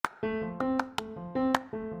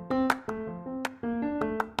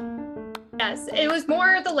Yes, it was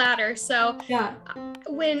more the latter. So Yeah.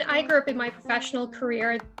 when I grew up in my professional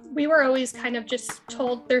career, we were always kind of just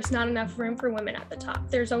told there's not enough room for women at the top.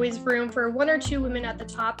 There's always room for one or two women at the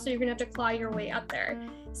top, so you're gonna have to claw your way up there.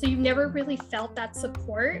 So you never really felt that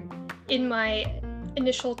support in my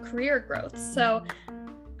initial career growth. So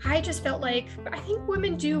I just felt like I think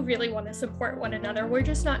women do really want to support one another. We're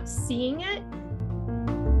just not seeing it.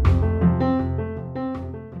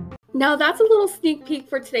 Now that's a little sneak peek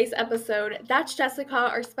for today's episode. That's Jessica,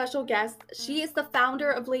 our special guest. She is the founder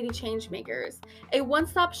of Lady ChangeMakers, a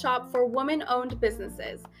one-stop shop for women-owned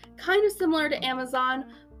businesses, kind of similar to Amazon,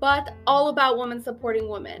 but all about women supporting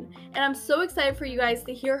women. And I'm so excited for you guys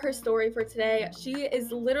to hear her story for today. She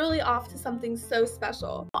is literally off to something so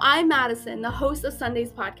special. I'm Madison, the host of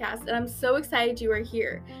Sunday's podcast, and I'm so excited you are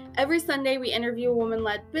here. Every Sunday, we interview a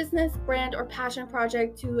woman-led business, brand, or passion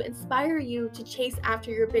project to inspire you to chase after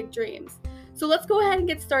your big dreams. So let's go ahead and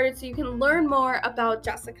get started so you can learn more about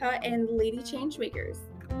Jessica and Lady ChangeMakers.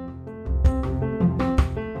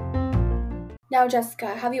 Now,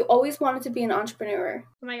 Jessica, have you always wanted to be an entrepreneur?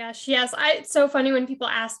 Oh my gosh, yes. It's so funny when people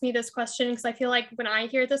ask me this question because I feel like when I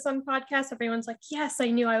hear this on podcasts, everyone's like, yes,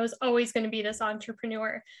 I knew I was always going to be this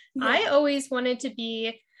entrepreneur. Yeah. I always knew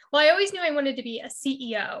I wanted to be a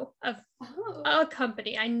CEO of a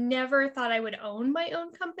company. I never thought I would own my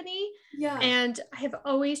own company. Yeah. And I have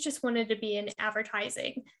always just wanted to be in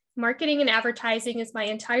advertising. Marketing and advertising is my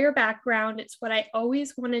entire background. It's what I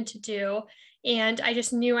always wanted to do. And I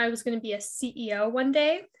just knew I was going to be a CEO one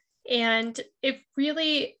day. And it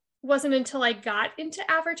really wasn't until I got into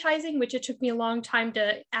advertising, which it took me a long time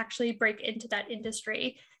to actually break into that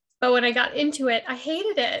industry. But when I got into it, I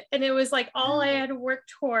hated it. And it was like all I had to work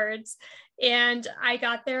towards. And I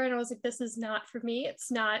got there and I was like, this is not for me.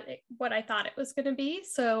 It's not what I thought it was going to be.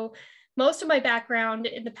 So most of my background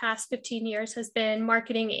in the past 15 years has been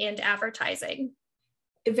marketing and advertising.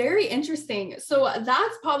 Very interesting. So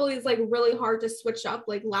that's probably is like really hard to switch up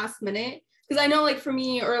like last minute. Because I know like for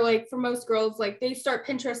me or like for most girls, like they start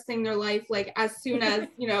Pinteresting their life like as soon as,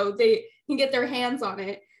 they can get their hands on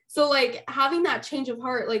it. So like having that change of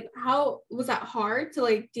heart, like how was that hard to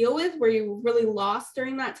like deal with? Were you really lost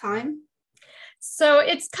during that time? So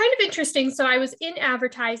it's kind of interesting. So I was in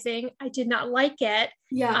advertising. I did not like it.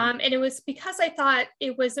 Yeah. And it was because I thought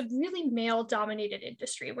it was a really male-dominated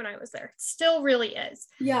industry when I was there. It still really is.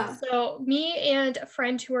 Yeah. So me and a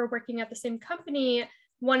friend who were working at the same company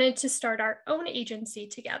wanted to start our own agency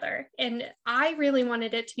together. And I really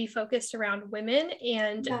wanted it to be focused around women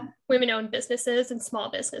and women-owned businesses and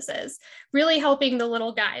small businesses, really helping the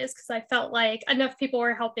little guys, because I felt like enough people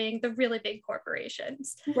were helping the really big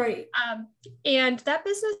corporations. Right. And that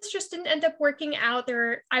business just didn't end up working out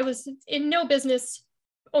there. I was in no business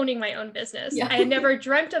owning my own business. Yeah. I had never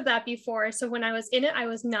dreamt of that before. So when I was in it, I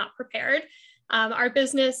was not prepared. Our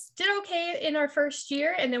business did okay in our first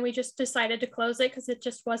year, and then we just decided to close it because it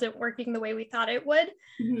just wasn't working the way we thought it would.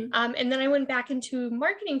 Mm-hmm. And then I went back into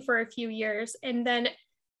marketing for a few years. And then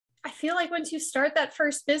I feel like once you start that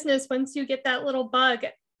first business, once you get that little bug,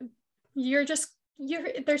 there's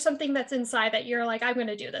something that's inside that you're like, I'm going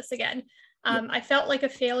to do this again. I felt like a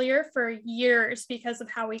failure for years because of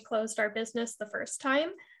how we closed our business the first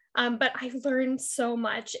time. But I've learned so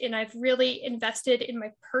much, and I've really invested in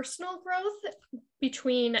my personal growth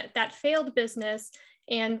between that failed business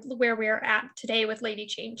and where we are at today with Lady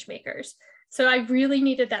ChangeMakers. So I really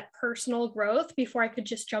needed that personal growth before I could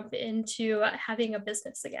just jump into having a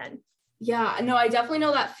business again. Yeah, no, I definitely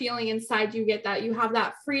know that feeling inside you get that you have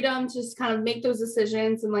that freedom to just kind of make those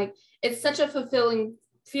decisions. And like, it's such a fulfilling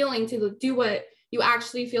feeling to do what you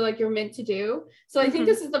actually feel like you're meant to do. So I think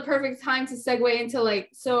this is the perfect time to segue into like,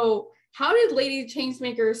 so how did Lady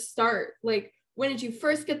ChangeMakers start? Like, when did you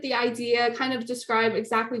first get the idea? Kind of describe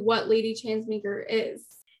exactly what Lady ChangeMaker is.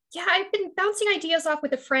 Yeah, I've been bouncing ideas off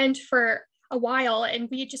with a friend for a while, and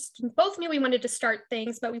we just both knew we wanted to start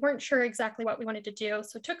things, but we weren't sure exactly what we wanted to do.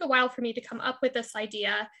 So it took a while for me to come up with this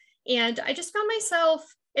idea. And I just found myself,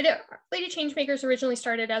 Lady ChangeMakers originally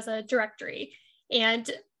started as a directory,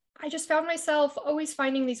 and I just found myself always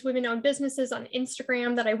finding these women-owned businesses on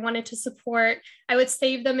Instagram that I wanted to support. I would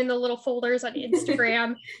save them in the little folders on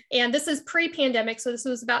Instagram. And this is pre-pandemic, so this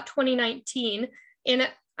was about 2019. And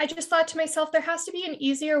I just thought to myself, there has to be an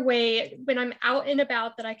easier way when I'm out and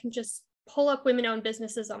about that I can just pull up women-owned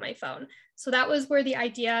businesses on my phone. So that was where the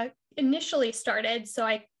idea initially started. So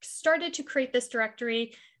I started to create this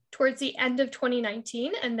directory towards the end of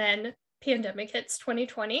 2019, and then pandemic hits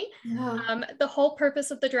 2020. Yeah. The whole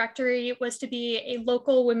purpose of the directory was to be a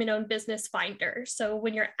local women-owned business finder. So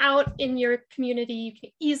when you're out in your community, you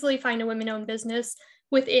can easily find a women-owned business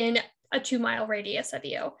within a 2-mile radius of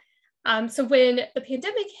you. So when the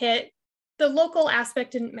pandemic hit, the local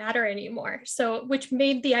aspect didn't matter anymore. So, which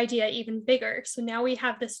made the idea even bigger. So now we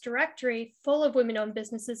have this directory full of women-owned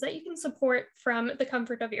businesses that you can support from the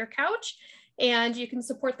comfort of your couch, and you can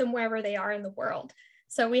support them wherever they are in the world.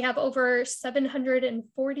 So we have over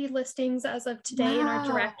 740 listings as of today in our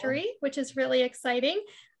directory, which is really exciting.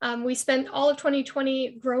 We spent all of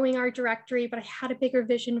 2020 growing our directory, but I had a bigger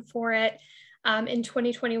vision for it in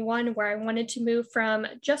 2021, where I wanted to move from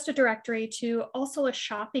just a directory to also a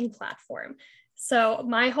shopping platform. So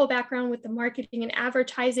my whole background with the marketing and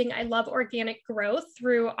advertising, I love organic growth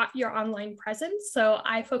through your online presence. So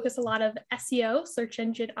I focus a lot of SEO, search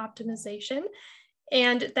engine optimization.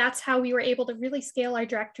 And that's how we were able to really scale our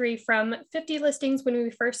directory from 50 listings when we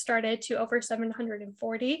first started to over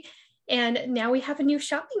 740. And now we have a new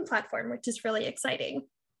shopping platform, which is really exciting.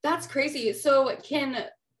 That's crazy. So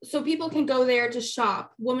people can go there to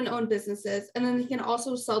shop women-owned businesses, and then they can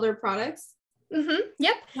also sell their products? Mm-hmm.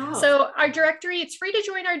 Yep. Wow. So our directory, it's free to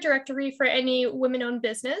join our directory for any women-owned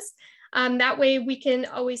business. That way we can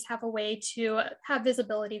always have a way to have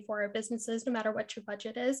visibility for our businesses, no matter what your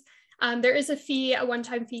budget is. There is a fee, a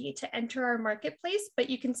one-time fee to enter our marketplace, but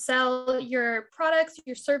you can sell your products,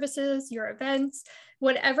 your services, your events,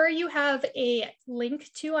 whatever you have a link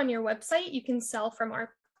to on your website, you can sell from our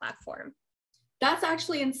platform. That's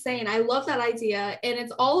actually insane. I love that idea. And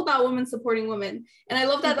it's all about women supporting women. And I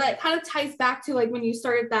love that that kind of ties back to like when you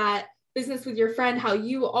started that business with your friend, how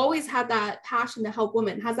you always had that passion to help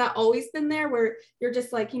women. Has that always been there where you're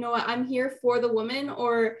just like, you know what, I'm here for the women?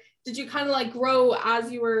 Or did you kind of like grow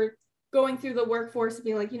as you were going through the workforce,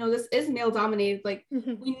 being like, you know, this is male dominated. Like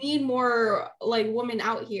we need more like women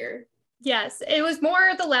out here? Yes, it was more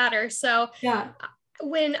the latter. So yeah.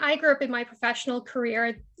 When I grew up in my professional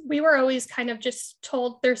career, we were always kind of just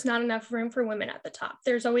told there's not enough room for women at the top.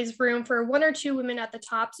 There's always room for 1 or 2 women at the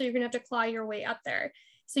top. So you're going to have to claw your way up there.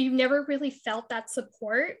 So you never really felt that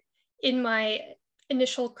support in my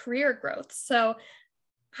initial career growth. So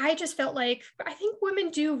I just felt like, I think women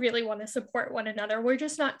do really want to support one another. We're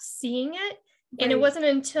just not seeing it. Right. And it wasn't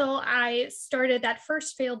until I started that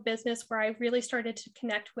first failed business where I really started to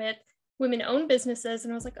connect with women-owned businesses.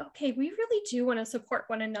 And I was like, okay, we really do want to support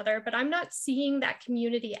one another, but I'm not seeing that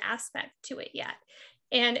community aspect to it yet.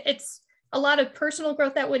 And it's a lot of personal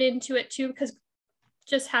growth that went into it too, because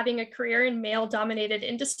just having a career in male-dominated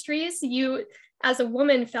industries, you as a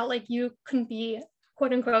woman felt like you couldn't be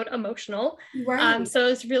quote unquote emotional. Right. So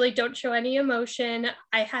it's really don't show any emotion.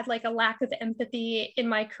 I had like a lack of empathy in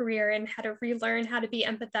my career and had to relearn how to be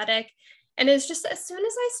empathetic. And it's just as soon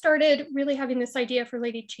as I started really having this idea for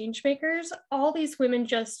Lady ChangeMakers, all these women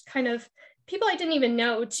just kind of, people I didn't even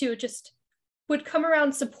know too, just would come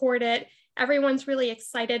around, support it. Everyone's really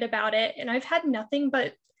excited about it. And I've had nothing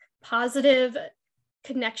but positive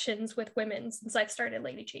connections with women since I've started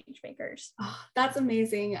Lady ChangeMakers. Oh, that's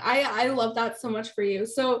amazing. I love that so much for you.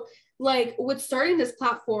 So like with starting this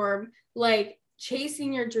platform, like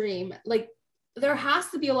chasing your dream, like there has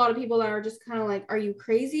to be a lot of people that are just kind of like, are you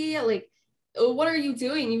crazy? Like, what are you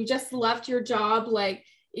doing? You just left your job. Like,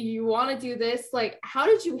 you want to do this. Like, how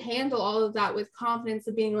did you handle all of that with confidence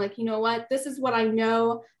of being like, you know what, this is what I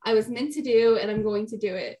know I was meant to do and I'm going to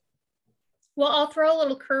do it? Well, I'll throw a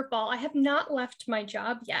little curveball. I have not left my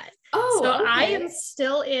job yet. Oh, so okay. I am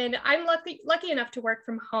still I'm lucky enough to work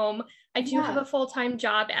from home. I do have a full-time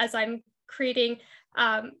job as I'm creating,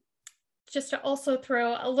 just to also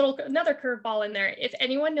throw another curveball in there. If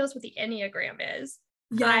anyone knows what the Enneagram is,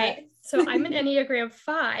 so I'm an Enneagram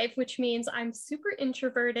 5, which means I'm super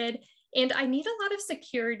introverted and I need a lot of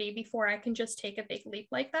security before I can just take a big leap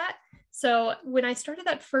like that. So when I started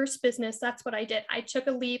that first business, that's what I did. I took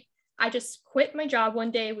a leap. I just quit my job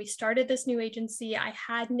one day. We started this new agency. I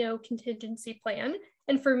had no contingency plan.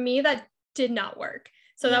 And for me, that did not work.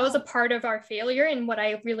 So that was a part of our failure. And what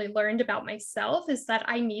I really learned about myself is that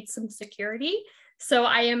I need some security. So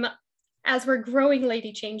I am, as we're growing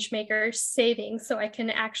Lady ChangeMakers, saving so I can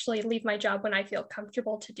actually leave my job when I feel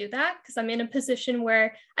comfortable to do that, because I'm in a position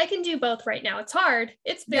where I can do both right now. It's hard.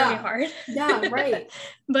 It's very hard. Yeah, right.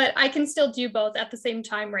 But I can still do both at the same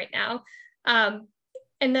time right now.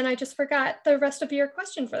 And then I just forgot the rest of your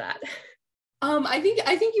question for that. I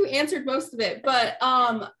think you answered most of it, but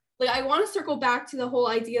like I want to circle back to the whole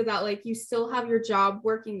idea that like you still have your job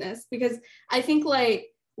working this, because I think like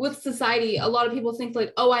with society, a lot of people think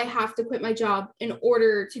like, oh, I have to quit my job in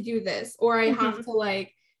order to do this, or I have to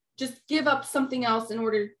like just give up something else in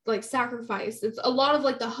order to like sacrifice. It's a lot of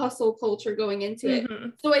like the hustle culture going into it.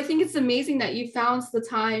 So I think it's amazing that you found the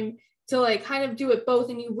time to like kind of do it both,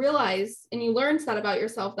 and you realize and you learned that about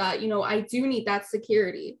yourself, that, you know, I do need that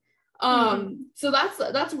security. So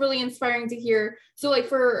that's really inspiring to hear. So like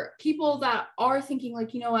for people that are thinking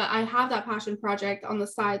like, you know what, I have that passion project on the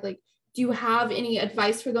side, like, do you have any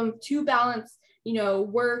advice for them to balance, you know,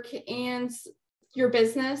 work and your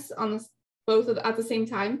business on this both at the same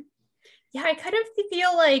time? Yeah, I kind of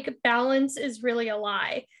feel like balance is really a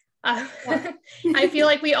lie. I feel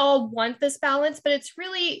like we all want this balance, but it's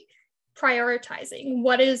really prioritizing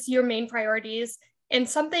what is your main priorities. And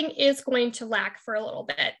something is going to lack for a little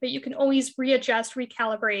bit, but you can always readjust,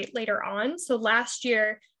 recalibrate later on. So last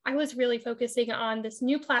year, I was really focusing on this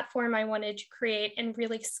new platform I wanted to create and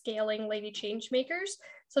really scaling Lady ChangeMakers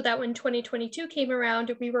so that when 2022 came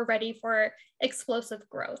around, we were ready for explosive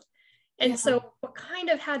growth. And so what kind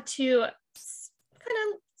of had to kind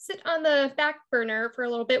of sit on the back burner for a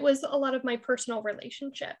little bit was a lot of my personal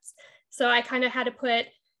relationships. So I kind of had to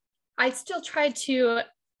I still tried to,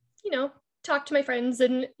 you know, talk to my friends,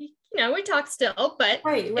 and, you know, we talk still, but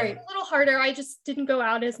it's a little harder. I just didn't go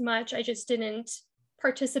out as much. I just didn't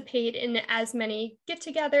participate in as many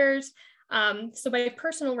get-togethers. So my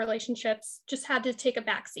personal relationships just had to take a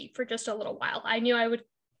backseat for just a little while. I knew I would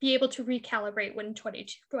be able to recalibrate when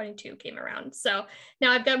 2022 came around. So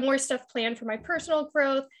now I've got more stuff planned for my personal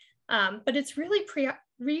growth, but it's really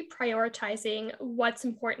reprioritizing what's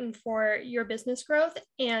important for your business growth.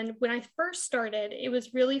 And when I first started, it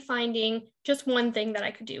was really finding just one thing that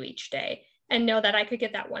I could do each day and know that I could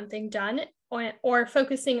get that one thing done, or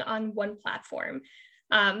focusing on one platform.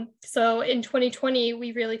 So in 2020,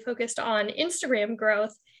 we really focused on Instagram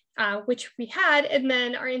growth, which we had, and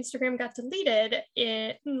then our Instagram got deleted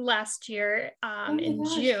last year in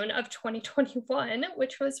June of 2021,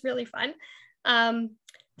 which was really fun.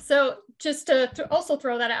 So just to also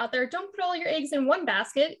throw that out there, don't put all your eggs in one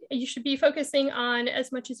basket. You should be focusing on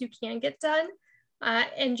as much as you can get done,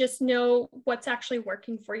 and just know what's actually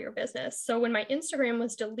working for your business. So when my Instagram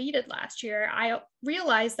was deleted last year, I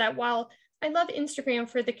realized that while I love Instagram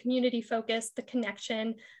for the community focus, the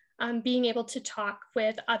connection, being able to talk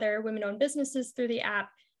with other women-owned businesses through the app,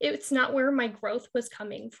 it's not where my growth was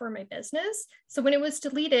coming for my business. So when it was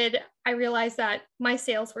deleted, I realized that my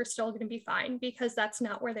sales were still going to be fine because that's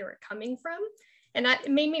not where they were coming from. And that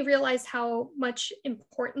made me realize how much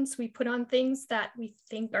importance we put on things that we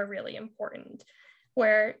think are really important.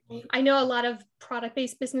 Where I know a lot of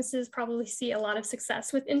product-based businesses probably see a lot of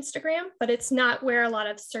success with Instagram, but it's not where a lot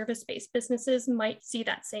of service-based businesses might see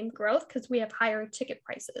that same growth because we have higher ticket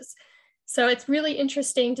prices. So it's really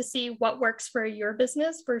interesting to see what works for your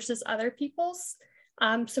business versus other people's.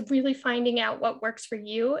 So really finding out what works for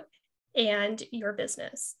you and your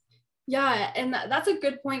business. Yeah, and that's a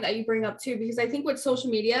good point that you bring up too, because I think with social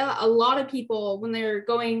media, a lot of people, when they're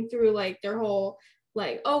going through like their whole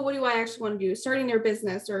like, oh, what do I actually want to do? Starting their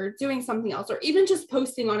business or doing something else, or even just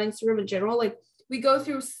posting on Instagram in general, like we go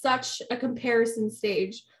through such a comparison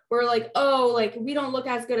stage where like, oh, like we don't look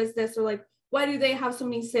as good as this, or like, why do they have so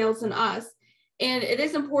many sales than us? And it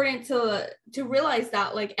is important to realize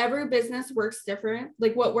that like every business works different.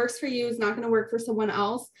 Like what works for you is not going to work for someone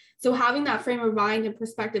else. So having that frame of mind and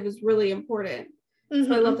perspective is really important.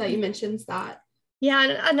 So I love that you mentioned that. Yeah,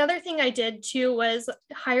 and another thing I did too was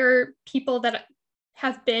hire people that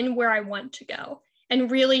have been where I want to go, and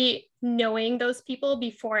really knowing those people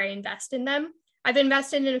before I invest in them. I've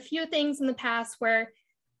invested in a few things in the past where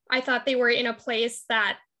I thought they were in a place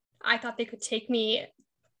that I thought they could take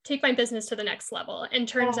my business to the next level. And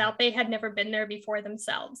turns out they had never been there before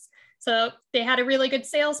themselves. So they had a really good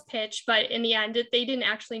sales pitch, but in the end, they didn't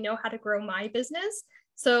actually know how to grow my business.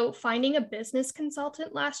 So finding a business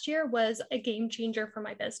consultant last year was a game changer for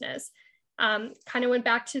my business. Kind of went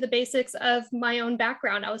back to the basics of my own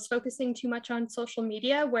background. I was focusing too much on social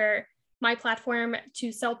media, where my platform,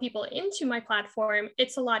 to sell people into my platform,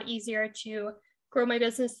 it's a lot easier to grow my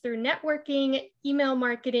business through networking, email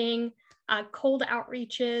marketing, cold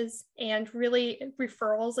outreaches, and really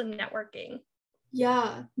referrals and networking.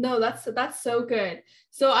 Yeah, no, that's so good.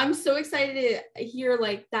 So I'm so excited to hear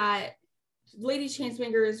like that Lady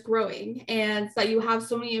ChangeMaker is growing and that you have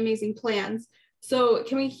so many amazing plans. So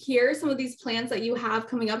can we hear some of these plans that you have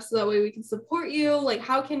coming up so that way we can support you? Like,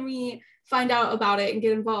 how can we find out about it and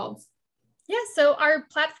get involved? Yeah, so our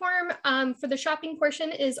platform for the shopping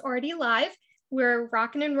portion is already live. We're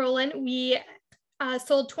rocking and rolling. We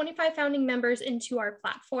sold 25 founding members into our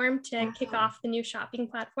platform to kick off the new shopping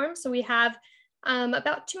platform. So we have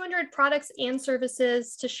about 200 products and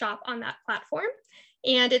services to shop on that platform.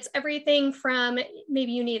 And it's everything from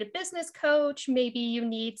maybe you need a business coach, maybe you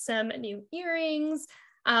need some new earrings,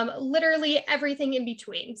 literally everything in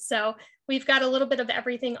between. So we've got a little bit of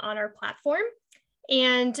everything on our platform.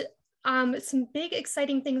 And some big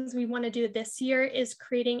exciting things we want to do this year is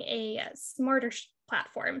creating a smarter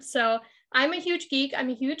platform. So I'm a huge geek. I'm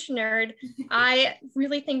a huge nerd. I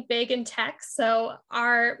really think big in tech. So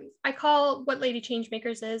I call what Lady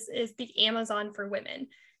Changemakers is the Amazon for women.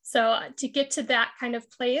 So to get to that kind of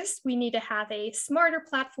place, we need to have a smarter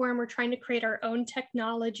platform. We're trying to create our own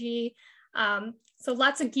technology. So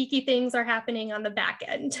lots of geeky things are happening on the back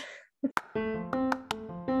end.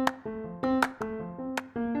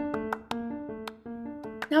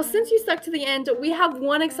 Now, since you stuck to the end, we have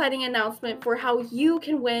one exciting announcement for how you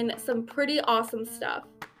can win some pretty awesome stuff.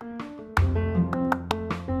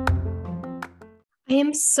 I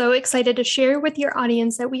am so excited to share with your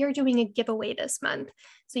audience that we are doing a giveaway this month.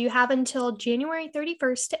 So you have until January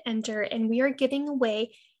 31st to enter, and we are giving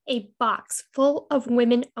away a box full of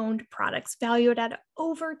women-owned products valued at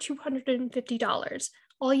over $250.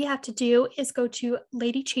 All you have to do is go to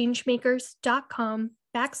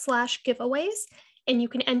ladychangemakers.com/giveaways, and you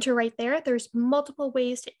can enter right there. There's multiple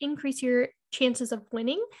ways to increase your chances of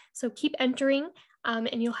winning, so keep entering.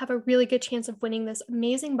 And you'll have a really good chance of winning this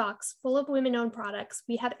amazing box full of women-owned products.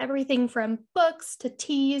 We have everything from books to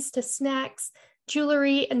teas to snacks,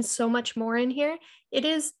 jewelry, and so much more in here. It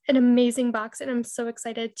is an amazing box, and I'm so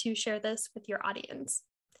excited to share this with your audience.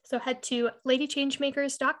 So head to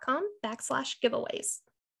ladychangemakers.com/giveaways.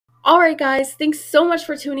 All right, guys, thanks so much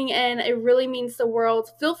for tuning in. It really means the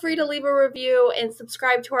world. Feel free to leave a review and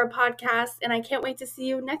subscribe to our podcast, and I can't wait to see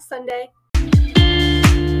you next Sunday.